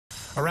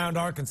Around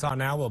Arkansas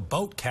now, a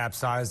boat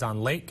capsized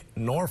on Lake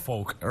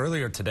Norfolk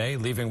earlier today,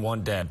 leaving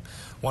one dead.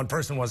 One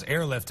person was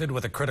airlifted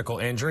with a critical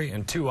injury,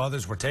 and two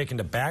others were taken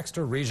to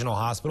Baxter Regional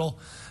Hospital.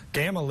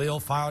 Gamaliel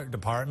Fire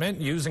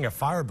Department using a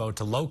fireboat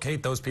to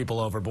locate those people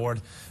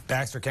overboard.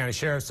 Baxter County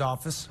Sheriff's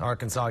Office,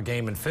 Arkansas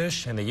Game and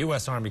Fish, and the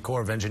U.S. Army Corps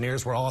of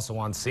Engineers were also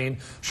on scene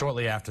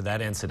shortly after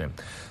that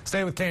incident.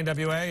 Stay with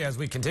KNWA as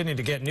we continue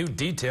to get new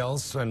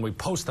details, and we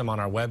post them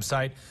on our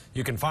website.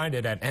 You can find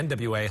it at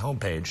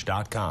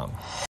nwahomepage.com.